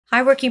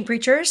Hi, working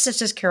preachers.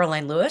 This is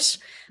Caroline Lewis.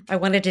 I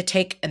wanted to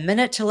take a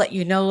minute to let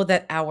you know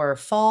that our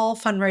fall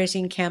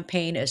fundraising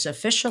campaign is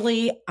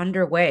officially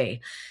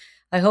underway.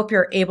 I hope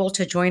you're able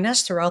to join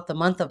us throughout the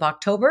month of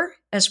October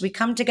as we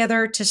come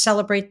together to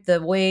celebrate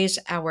the ways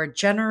our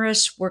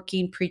generous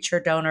working preacher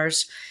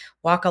donors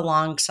walk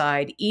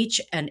alongside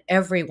each and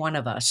every one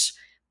of us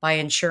by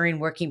ensuring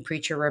Working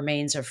Preacher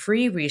remains a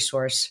free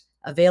resource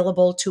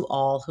available to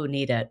all who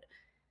need it.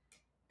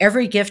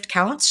 Every gift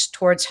counts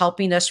towards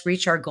helping us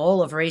reach our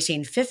goal of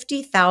raising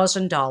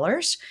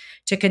 $50,000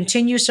 to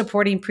continue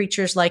supporting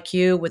preachers like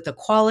you with the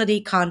quality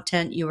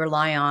content you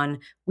rely on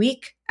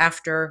week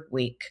after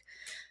week.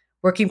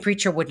 Working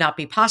Preacher would not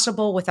be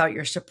possible without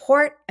your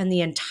support, and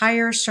the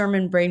entire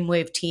Sermon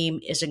Brainwave team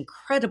is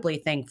incredibly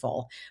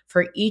thankful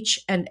for each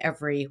and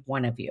every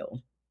one of you.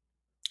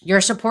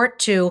 Your support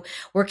to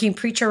Working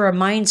Preacher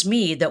reminds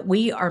me that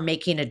we are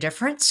making a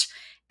difference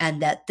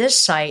and that this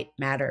site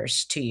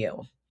matters to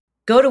you.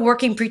 Go to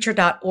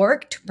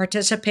workingpreacher.org to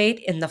participate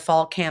in the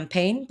fall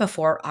campaign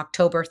before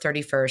October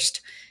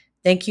 31st.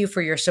 Thank you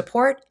for your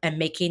support and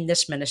making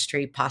this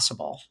ministry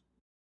possible.